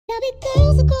big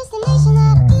girls across the nation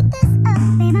that'll eat this up.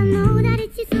 Babe, I know that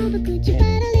it's you, so but could you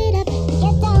bottle it up?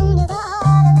 Get down to the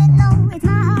heart of it. No, it's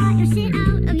my heart. Your shit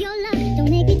out of your luck. Don't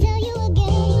make me tell you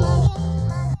again.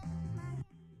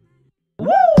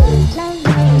 Woo! Love,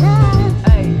 love, love.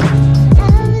 Hey.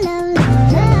 Love, love,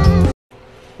 love, love.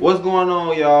 What's going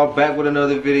on, y'all? Back with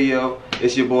another video.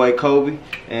 It's your boy Kobe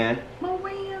and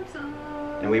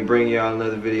we bring y'all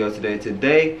another video today.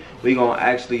 Today we gonna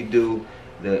actually do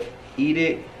the eat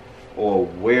it or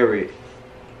wear it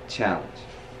challenge.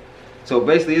 So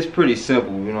basically it's pretty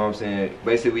simple, you know what I'm saying?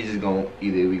 Basically we just gonna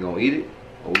either we gonna eat it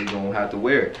or we gonna have to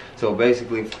wear it. So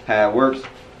basically how it works,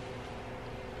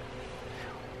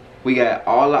 we got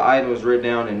all the items written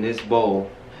down in this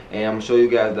bowl, and I'm gonna show you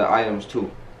guys the items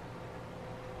too.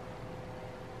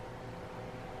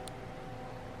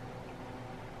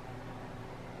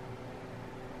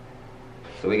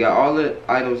 So we got all the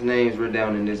items names written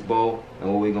down in this bowl,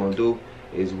 and what we're gonna do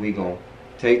is we gonna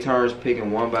take turns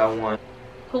picking one by one.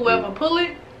 Whoever pull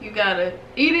it, you gotta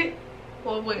eat it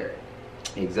or wear it.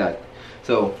 Exactly.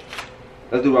 So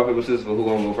let's do rock, paper, scissors for who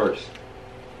gonna go first.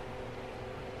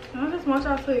 I just want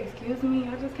y'all to excuse me.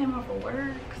 I just came off of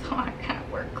work, so I got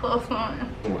work clothes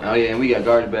on. Oh yeah, and we got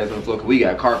garbage bags on the floor, cause we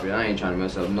got carpet. I ain't trying to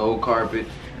mess up no carpet,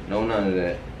 no none of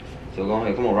that. So go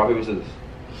ahead, come on, rock, paper, scissors.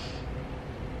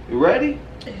 You ready?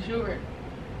 It's yours.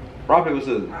 Rock, paper,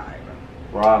 scissors. Alright,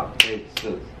 bro. Rock, paper,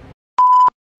 scissors.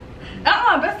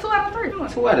 That's 2 out of 3.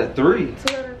 2 out of 3.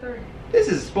 2 out of 3. This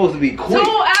is supposed to be quick. 2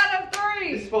 out of 3.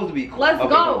 It's supposed to be quick. Let's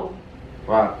okay, go.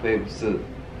 Rock, paper, scissors.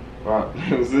 Rock,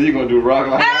 paper, scissors. You gonna do rock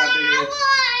like I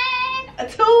I won!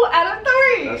 2 out of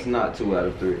 3. did? That's not 2 out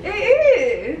of 3.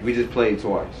 It is. We just played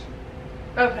twice.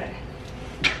 Okay.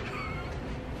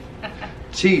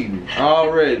 Cheating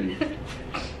already.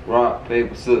 Rock,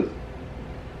 paper, scissors.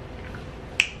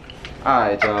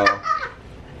 Alright, y'all.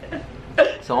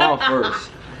 So I'm first.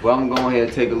 But I'm going to go ahead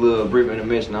and take a little brief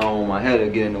intermission. I don't want my head to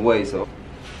get in the way, so.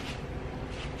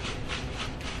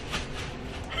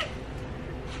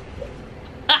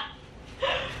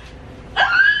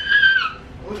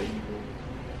 What are you doing?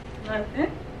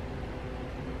 Nothing.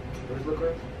 What does it look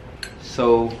like?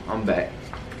 So I'm back.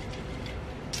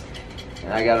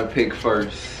 And I gotta pick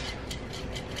first.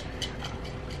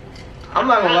 I'm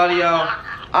not gonna lie to y'all.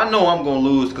 I know I'm gonna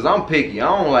lose because I'm picky. I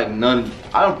don't like none.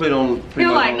 I don't put on. You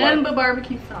don't like nothing but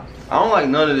barbecue sauce. I don't like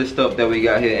none of this stuff that we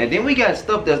got here. And then we got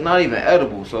stuff that's not even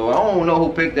edible. So I don't know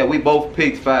who picked that. We both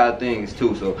picked 5 things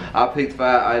too. So I picked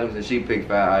 5 items and she picked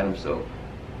 5 items. So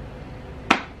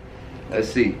let's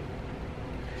see.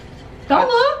 Don't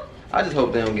look. I just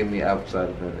hope they don't give me apple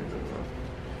cider vinegar.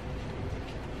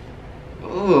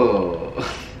 Ugh.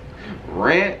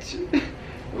 Ranch?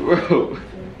 Bro.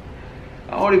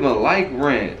 I don't even like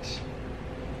ranch.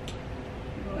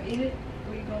 You gonna eat it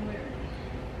or you gonna wear it?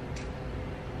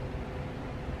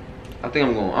 I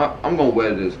think I'm gonna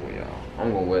wear this one, y'all.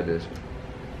 I'm gonna wear this one.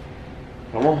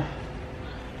 Come on.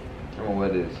 I'm gonna wear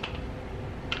this.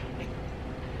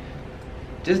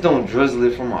 Just don't drizzle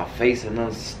it from my face or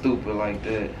nothing stupid like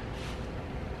that.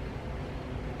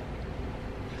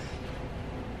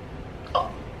 Oh.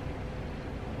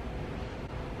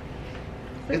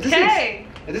 Is Okay.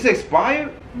 Is this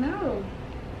expired? No.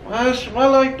 Why does it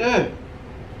smell like that?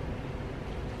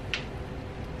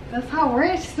 That's how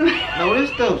ranch smells. No,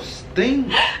 this stuff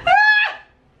stinks.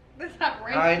 That's how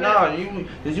ranch Alright, smells.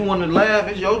 if you want to laugh,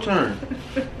 it's your turn.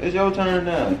 It's your turn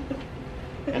now.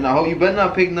 And I hope you better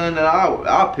not pick none that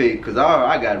I'll pick, because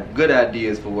I got good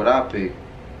ideas for what I pick.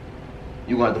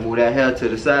 You gonna have to move that hair to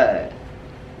the side.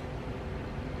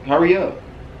 Hurry up.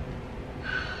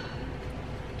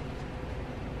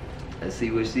 Let's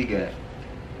see what she got.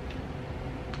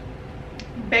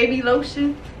 Baby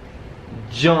lotion.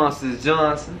 Johnson's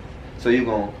Johnson. So you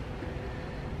gonna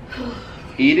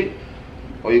eat it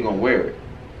or you gonna wear it?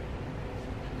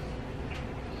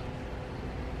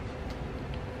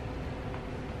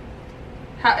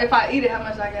 If I eat it, how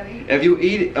much I gotta eat? If you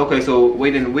eat it, okay. So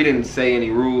we didn't say any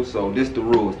rules. So this the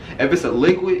rules. If it's a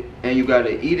liquid and you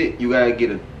gotta eat it, you gotta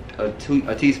get a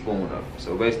teaspoon of.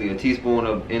 So basically a teaspoon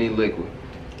of any liquid.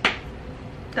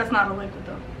 That's not a liquid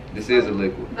though. This is a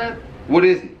liquid. That What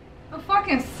is it? a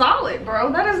fucking solid,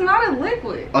 bro. That is not a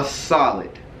liquid. A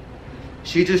solid.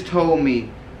 She just told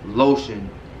me lotion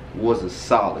was a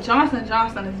solid. Johnson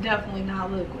Johnson is definitely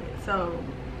not liquid. So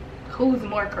who's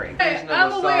more crazy? Hey, It's not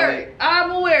I'm a aware. solid.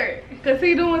 I'm aware. Cause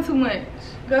he doing too much.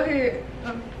 Go ahead.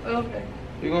 Okay.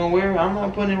 You gonna wear it? I'm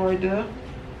not putting it right there.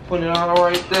 Putting it all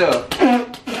right there.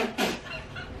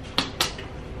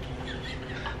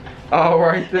 All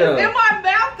right there. It's in my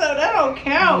mouth though. That don't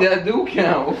count. That do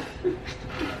count.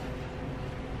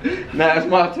 Now it's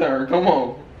my turn. Come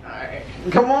on. Alright.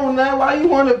 Come on now, why you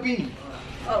wanna be?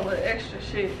 Oh, with extra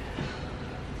shit.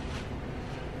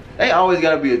 They always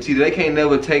gotta be a cheater. They can't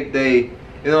never take they, you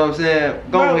know what I'm saying?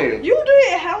 Go Bro, ahead. You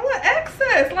did hella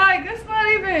excess. Like, it's not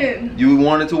even. You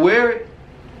wanted to wear it?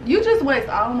 You just waste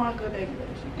all my good English.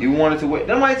 You wanted to wear.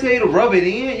 They might tell you to rub it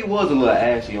in. You was a little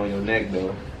ashy on your neck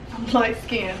though. I'm light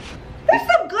skinned. That's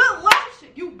some good lotion.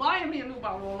 You buying me a new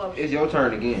bottle of lotion. It's your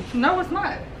turn again. No, it's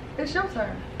not. It's your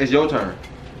turn. It's your turn.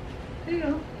 Here you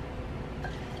go.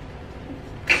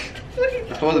 It's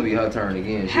supposed to be her turn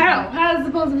again. How? How is it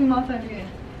supposed to be my turn again?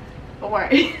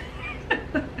 Alright.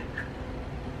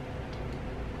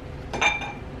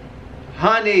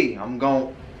 Honey, I'm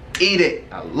gonna eat it.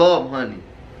 I love honey.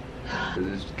 Cause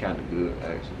it's kind of good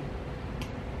actually.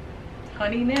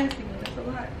 Honey nasty, man. That's a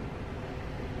lot.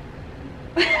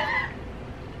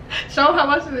 Show 'em how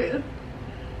much it is.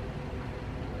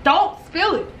 Don't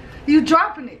spill it. You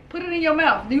dropping it. Put it in your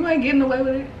mouth. You ain't getting away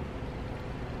with it.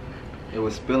 It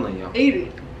was spilling, y'all. Eat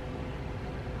it.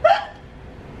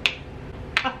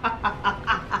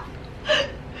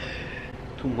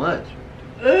 Too much.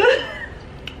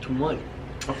 Too much.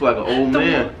 I feel like an old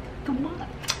man. Too much.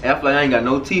 I feel like I ain't got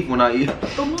no teeth when I eat.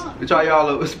 Too much. You try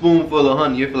y'all a spoonful of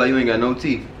honey, you feel like you ain't got no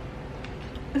teeth.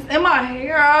 It's in my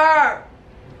hair.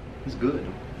 It's good.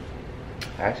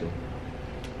 Actually.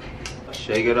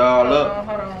 Shake it all up.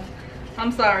 Hold on.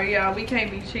 I'm sorry, y'all. We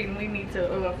can't be cheating. We need to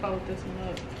fold this one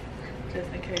up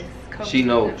just in case. She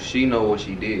know what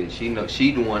she did. She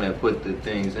the one that put the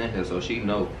things in here, so she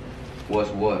know what's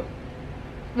what.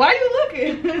 Why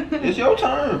you looking? It's your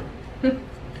turn.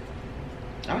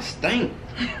 I stink.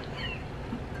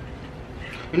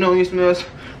 You know when you smell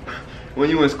when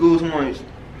you in school someone.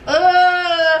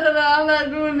 No, I'm not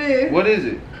doing this. What is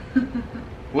it?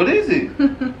 What is it?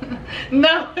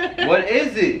 No. What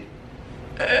is it?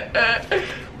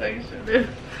 Like you should.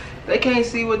 They can't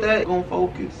see what that gonna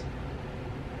focus.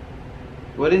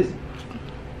 What is it?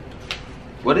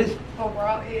 What is it? A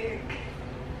raw egg.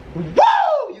 Woo!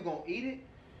 You gonna eat it?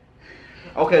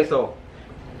 Okay, so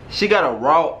she got a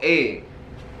raw egg.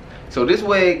 So this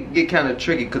way it get kind of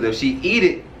tricky because if she eat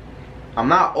it, I'm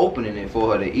not opening it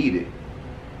for her to eat it.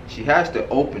 She has to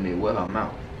open it with her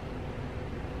mouth.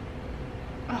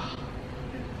 Oh.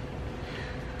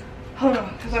 Hold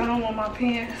on, because I don't want my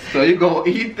pants. So you gonna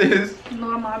eat this?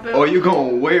 Nor my belt. Or you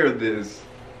gonna wear this?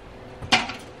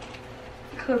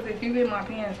 Because if you get my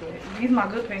pants wet, these my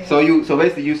good pants. So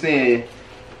basically you saying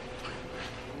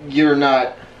you're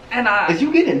not. And I. Is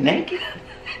you getting naked?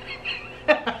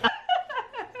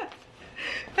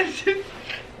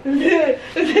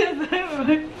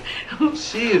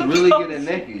 She is really getting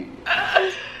naked.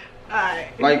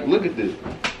 Alright. Like, look at this.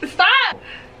 Stop!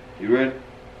 You ready?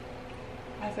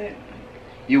 I said.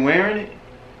 You wearing it?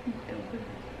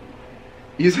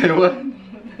 You say what?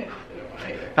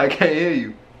 I can't hear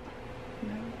you.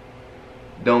 No.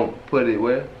 Don't put it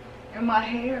where? In my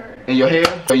hair. In your hair?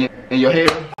 In your hair?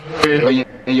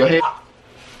 In your hair?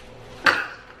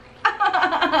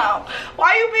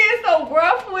 Why you being so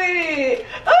rough with it?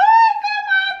 Oh,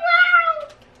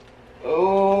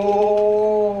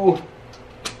 Oh.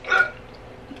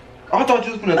 I thought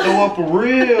you was gonna throw up for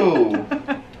real.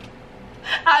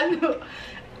 I knew.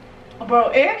 Bro,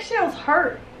 eggshells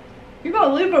hurt. You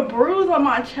gonna leave a bruise on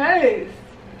my chest.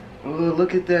 Oh,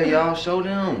 look at that, y'all. Show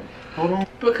them. Hold on.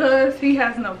 Because he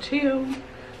has no chill.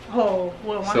 Oh,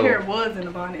 well, my So- hair was in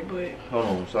the bonnet, but. Hold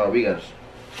on. Sorry, we got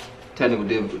technical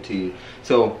difficulties.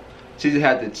 So she just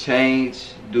had to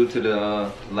change due to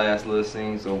the last little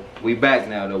scene. So we back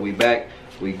now, though. We back.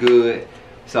 We good.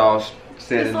 It's all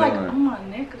said It's and like done. on my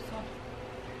neck or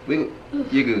something.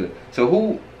 You're good. So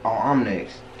who? Oh, I'm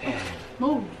next. Damn.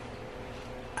 Move.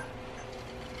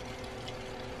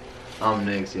 I'm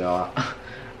next, y'all.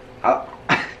 I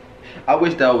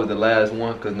wish that was the last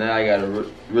one, cause now I gotta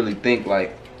really think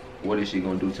like, what is she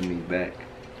gonna do to me back?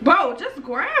 Bro, just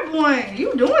grab one.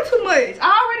 You doing too much.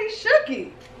 I already shook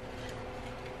it.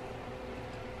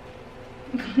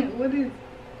 What is?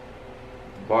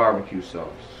 Barbecue sauce.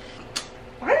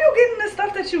 Why are you getting the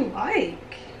stuff that you like?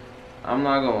 I'm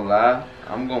not gonna lie.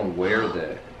 I'm gonna wear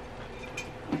that.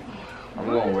 I'm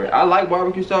gonna wear. I like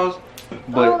barbecue sauce,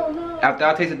 but Oh, no. after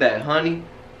I tasted that honey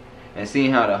and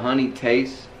seeing how the honey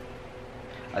tastes,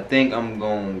 I think I'm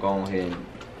gonna go ahead and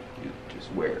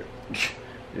just wear it.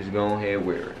 Just go ahead and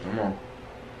wear it. Come on,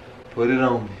 put it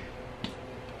on me.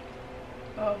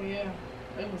 Oh yeah,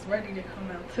 it was ready to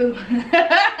come out too.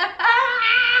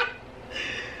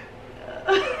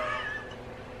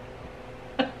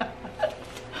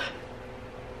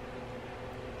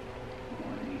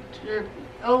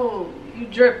 Oh, you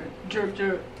dripping. Drip,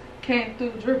 drip. Came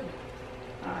through dripping.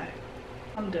 Alright,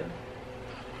 I'm done.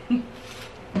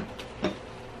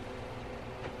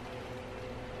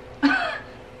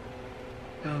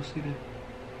 don't see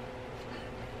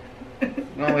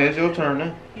that. No, it's your turn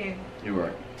now. Yeah. You're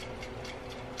right.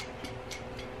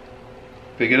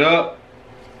 Pick it up.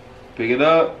 Pick it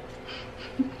up.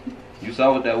 You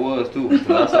saw what that was too. 'Cause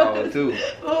I saw it too.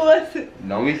 What was it?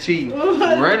 Don't be cheating. What?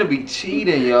 Miranda be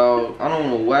cheating, y'all. I don't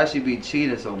know why she be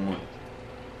cheating so much.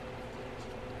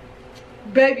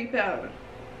 Baby powder.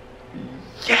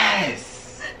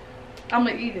 Yes. I'm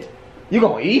gonna eat it. You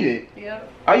gonna eat it?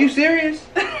 Yep. Are you serious?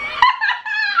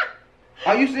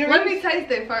 Are you serious? Let me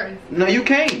taste it first. No, you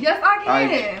can't. Yes, I can.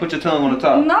 Alright, put your tongue on the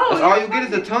top. No, That's all you're you get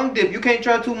is a tongue dip. You can't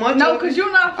try too much. No, of it. because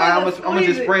you're not I'm finna gonna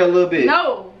just squeeze spray a little bit. it.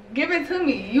 No, give it to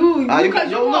me. You you because can-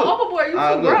 you no, going look. overboard. You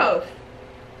too Look. gross.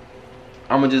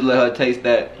 I'm gonna just let her taste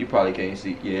that. You probably can't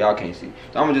see. Yeah, y'all can't see.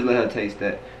 So I'm gonna just let her taste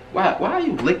that. Why are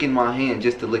you licking my hand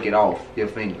just to lick it off your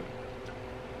finger?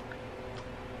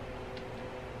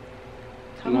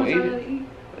 How You gonna much eat I it? gotta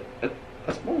eat?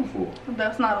 A spoonful.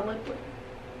 That's not a liquid.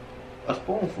 A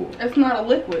spoonful. It's not a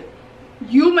liquid.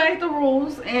 You made the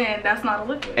rules, and that's not a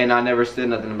liquid. And I never said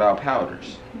nothing about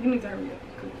powders. You need to hurry up.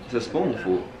 It's a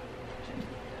spoonful.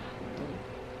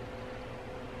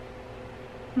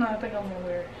 No, I think I'm gonna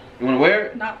wear it. You wanna wear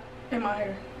it? Not in my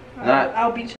hair. Not-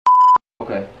 I'll beat you.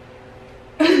 Okay.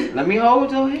 Let me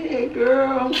hold your head,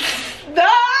 girl. No,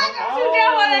 don't you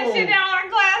down with that shit down our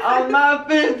class. I'm not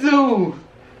fit to.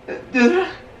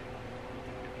 Just-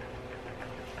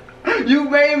 You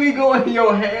made me go in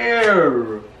your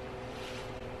hair.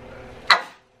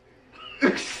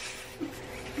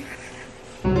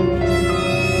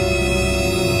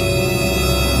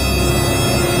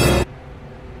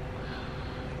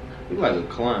 You like a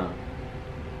clown.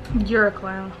 You're a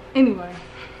clown. Anyway.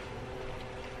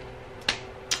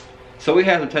 So we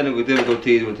had some technical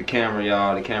difficulties with the camera,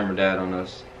 y'all. The camera died on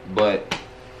us. But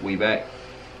we back.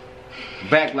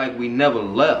 Back like we never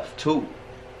left, too.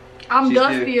 I'm She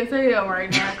dusty as hell right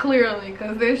now, clearly,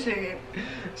 because this shit.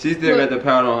 She still got the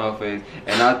powder on her face.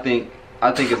 And I think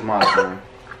it's my turn.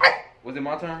 Was it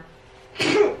my turn?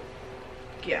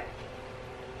 Yeah.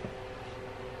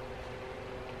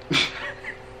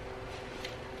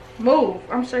 Move.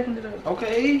 I'm shaking it up.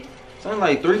 Okay. Something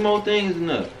like 3 more things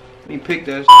enough. Let me pick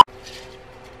that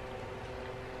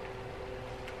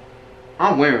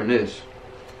I'm wearing this.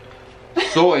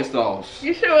 Soy sauce.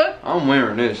 You sure? I'm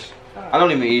wearing this. I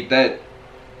don't even eat that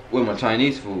with my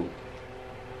Chinese food.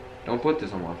 Don't put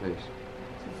this on my face.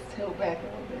 Just tilt back a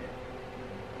little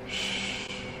bit.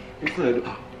 You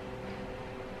could.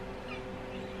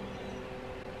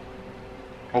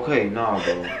 Okay, nah,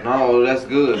 bro. No, that's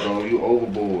good, bro. You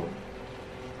overboard.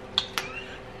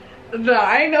 No,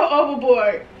 I ain't no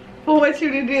overboard for what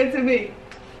you done did to me.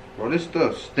 Bro, this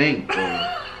stuff stink, bro.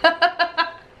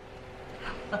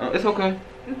 It's okay.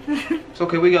 It's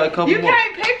okay. We got a couple You more.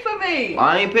 can't pick for me.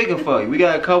 I ain't picking for you. We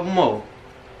got a couple more.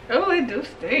 Oh, it do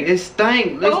stink. It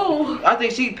stink. Oh. I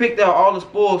think she picked out all the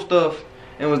spoiled stuff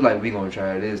and was like, "We gonna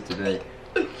try this today."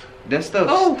 That stuff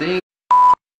Oh. stink.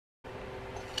 I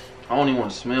don't even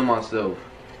want to smell myself.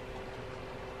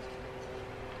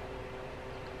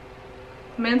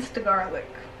 Minced garlic.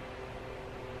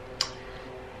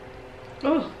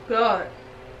 Oh, God.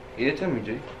 Yeah, tell me,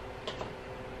 G.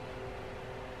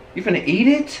 You finna eat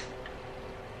it?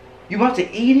 You about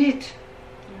to eat it?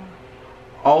 Yeah.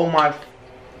 Oh my.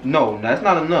 No, that's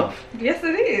not enough. Yes, it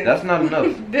is. That's not enough.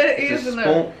 That It's is a enough.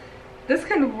 spoon. This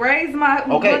can raise my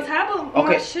Okay. metabolism.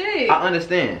 Okay. My shit. I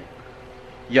understand.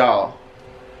 Y'all.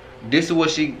 This is what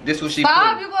she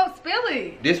Stop, put. you gonna spill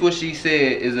it. This what she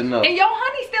said is enough. And your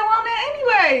honey's still on there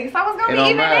anyway. So it's It gonna be don't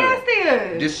even matter.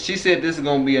 nastier. She said this is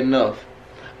gonna be enough.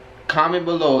 Comment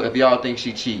below if y'all think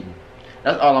she cheating.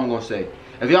 That's all I'm gonna say.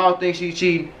 If y'all think she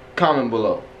cheating, comment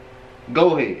below.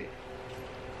 Go ahead.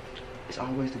 It's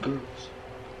always the girls.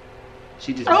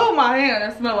 She just. Oh my hand,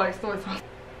 that smell like soy sauce.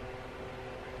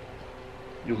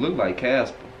 You look like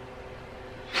Casper.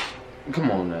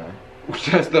 Come on now.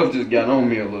 That stuff just got on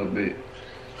me a little bit.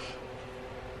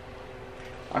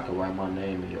 I could write my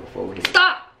name in your forehead.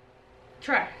 Stop.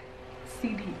 Try.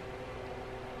 CD.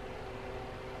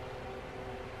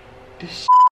 This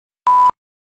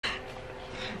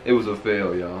It was a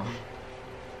fail, y'all.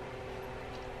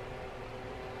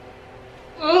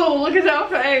 Oh, look at your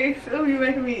face. Oh, you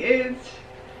making me itch.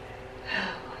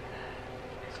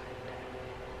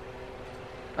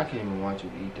 I can't even watch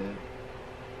you eat that.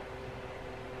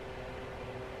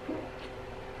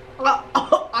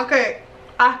 Okay.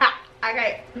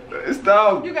 Okay.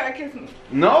 Stop. You gotta kiss me.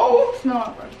 No. Smell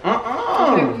it first.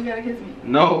 Uh-uh. Okay, you gotta kiss me.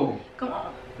 No. Come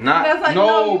on. Not. That's like, no,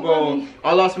 no, you bro. want me.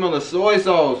 All I smell is soy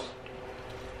sauce.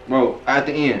 Bro, at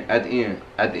the end. At the end.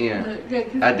 At the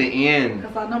end. At the end.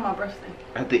 Because I know my birthday.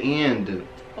 At the end.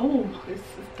 Oh, it's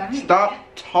dang. Stop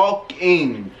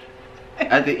talking.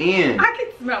 At the end. I can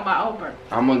smell my own birthday.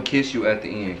 I'm gonna kiss you at the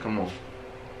end. Come on.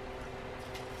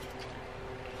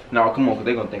 No, come on, because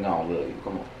they're gonna think I don't love you.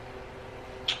 Come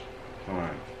on.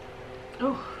 Alright.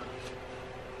 Oh.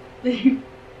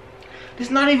 It's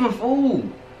not even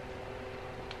food.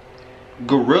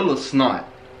 Gorilla snot.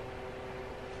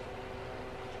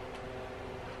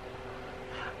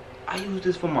 I use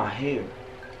this for my hair.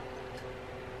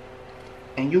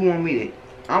 And you want me to...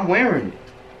 I'm wearing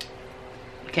it.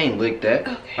 Can't lick that.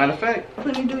 Okay. Matter of fact.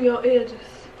 Let me do your edges.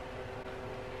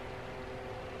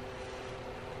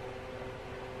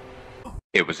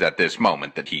 It was at this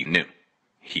moment that he knew.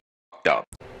 He fucked up.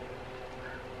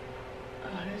 Oh,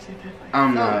 this shit tastes like I'm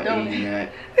soap, not don't eating it?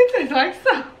 that. It tastes like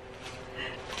soap.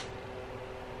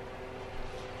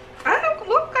 I don't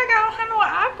look like I don't have no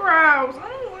eyebrows. I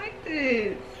don't like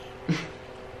this.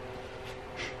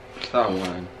 Stop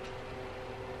lying.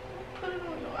 Put it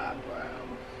on your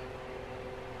eyebrows.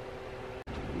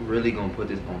 You really gonna put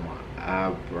this on my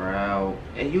eyebrow?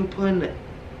 And you putting it...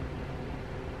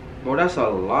 Bro, that's a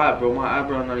lot, bro. My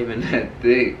eyebrow not even that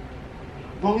thick.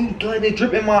 Bro, you letting it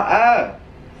drip in my eye.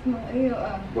 It's not in your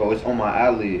eye. Bro, it's on my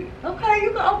eyelid. Okay, you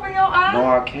can open your eye. No,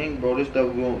 I can't, bro. This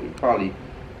stuff will probably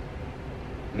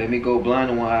make me go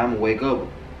blind, and one eye, I'm gonna wake up.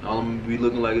 All I'm gonna be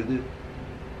looking like is this.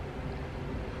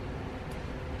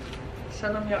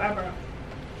 Show them your eyebrow.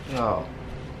 Y'all.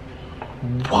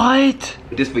 What?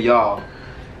 This for y'all.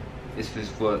 This is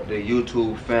for the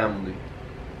YouTube family.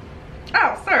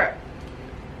 Oh, sir.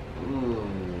 Ooh.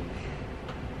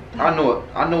 I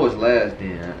know it's last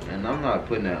then, and I'm not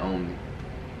putting that on me.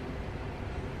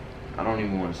 I don't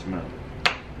even want to smell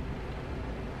it.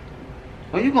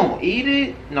 Well, you gonna eat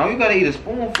it? No, you gotta eat a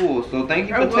spoonful. So thank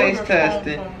you for taste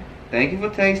testing. Thank you for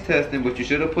taste testing, but you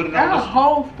should have put it on That's a the...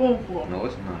 whole spoonful. No,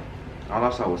 it's not. All I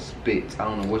saw was spits. I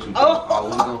don't know what you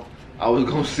talking about. I was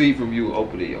gonna see from you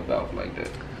opening your mouth like that.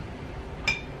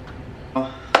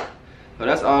 But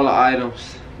that's all the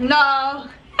items. No.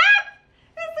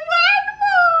 It's one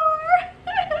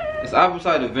more. It's apple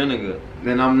cider vinegar.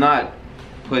 Then I'm not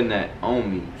putting that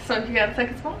on me. So you gotta take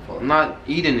a spoonful. I'm not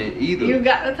eating it either. You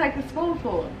gotta take a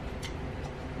spoonful.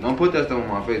 Don't put that stuff on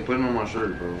my face. Put it on my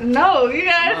shirt, bro. No, you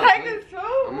gotta I'm not take a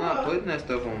spoonful. I'm not putting that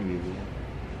stuff on me, bro.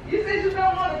 You said you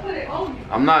don't want to put it on you.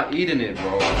 I'm not eating it,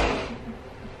 bro.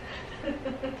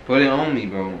 Put it on me,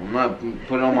 bro. I'm not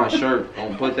put it on my shirt.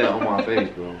 Don't put that on my face,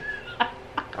 bro.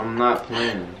 I'm not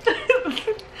playing.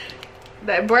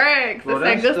 That brags. Bro,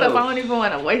 That's that good stuff. stuff- I don't even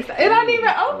want to waste it. And I didn't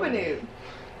even open it.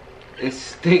 It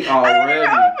stink I didn't already. even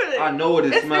open it. I know what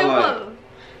it It's smell still like. closed.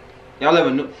 Y'all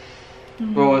ever know?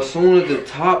 Bro, as soon as the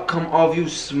top come off, you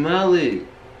smell it.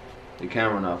 The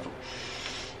camera not.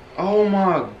 Oh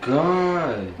my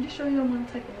god. You sure you don't want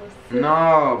to take a little sip?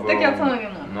 Nah, bro. Stick your tongue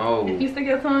in there. No. If you stick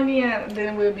your tongue in,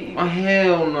 then we'll be eating. Oh,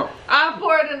 hell no. I'll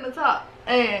pour it in the top.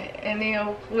 And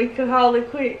then we can call it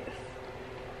quits.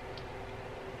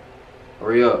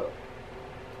 Hurry up.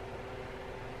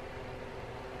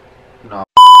 No.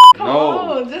 Come No.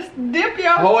 on, just dip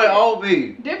your Pour it shit. on me.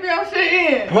 Dip your shit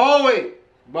in. Pour it.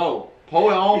 Bro,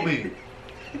 pour it on me.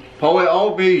 Pour it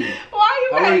on me. Why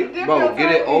you Hurry. gotta dip Bro, your get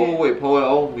tongue it over in? with. Pour it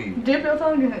on me. Dip your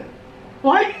tongue in it.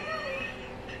 Why?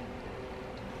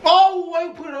 Oh, why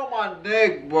you put it on my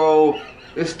neck, bro?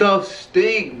 This stuff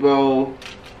stink, bro.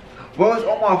 Bro, it's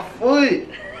on my foot.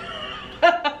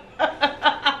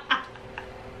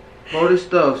 Bro, this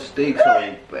stuff stinks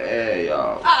so bad,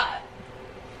 y'all.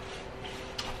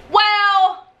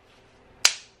 Well.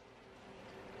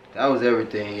 That was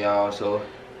everything, y'all. So,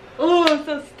 Oh, it's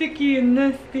so sticky and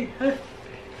nasty.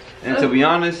 and to be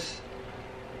honest,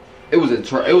 it was a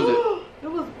It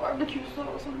was barbecue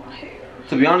sauce on my hair.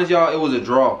 to be honest, y'all, it was a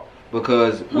draw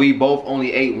because we both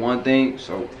only ate one thing.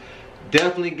 So,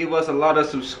 definitely give us a lot of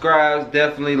subscribes.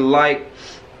 Definitely like,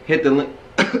 hit the link.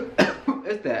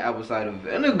 It's that apple cider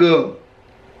vinegar.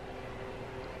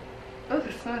 Oh,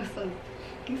 it smells so.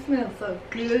 You smell so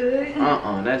good.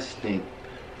 That stink.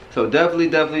 So definitely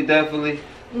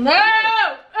No.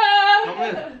 Come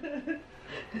here.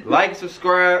 Like,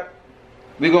 subscribe.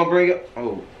 We're gonna bring it.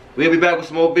 Oh, we'll be back with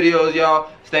some more videos, y'all.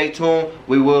 Stay tuned.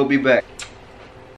 We will be back.